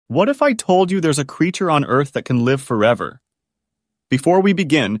What if I told you there's a creature on Earth that can live forever? Before we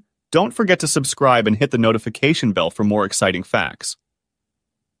begin, don't forget to subscribe and hit the notification bell for more exciting facts.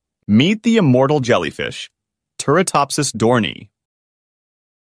 Meet the immortal jellyfish, Turritopsis dohrnii.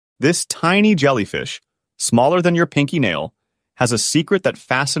 This tiny jellyfish, smaller than your pinky nail, has a secret that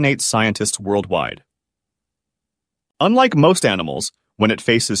fascinates scientists worldwide. Unlike most animals, when it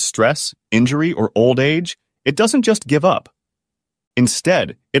faces stress, injury, or old age, it doesn't just give up.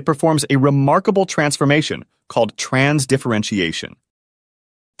 Instead, it performs a remarkable transformation called transdifferentiation.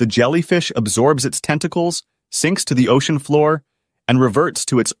 The jellyfish absorbs its tentacles, sinks to the ocean floor, and reverts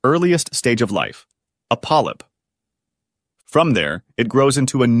to its earliest stage of life, a polyp. From there, it grows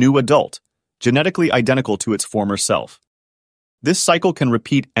into a new adult, genetically identical to its former self. This cycle can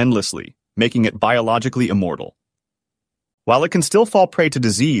repeat endlessly, making it biologically immortal. While it can still fall prey to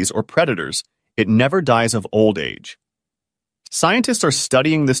disease or predators, it never dies of old age. Scientists are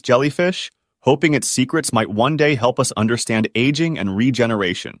studying this jellyfish, hoping its secrets might one day help us understand aging and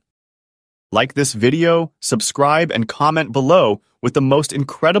regeneration. Like this video, subscribe, and comment below with the most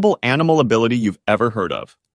incredible animal ability you've ever heard of.